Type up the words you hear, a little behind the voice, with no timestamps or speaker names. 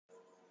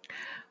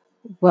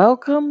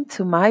Welcome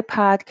to my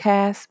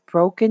podcast,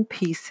 Broken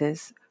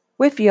Pieces,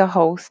 with your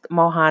host,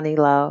 Mohani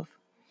Love.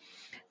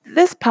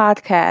 This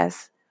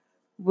podcast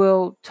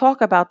will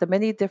talk about the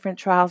many different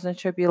trials and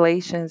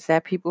tribulations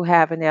that people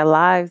have in their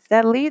lives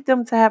that lead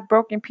them to have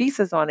broken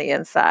pieces on the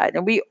inside.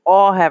 And we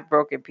all have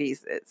broken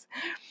pieces,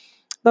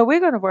 but we're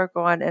going to work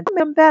on and make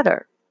them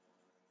better.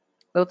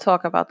 We'll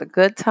talk about the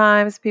good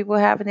times people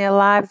have in their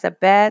lives, the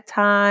bad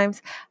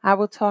times. I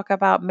will talk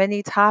about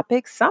many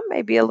topics. Some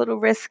may be a little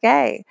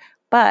risque,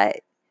 but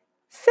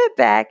sit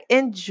back,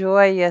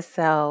 enjoy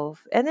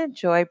yourself, and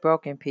enjoy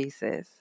broken pieces.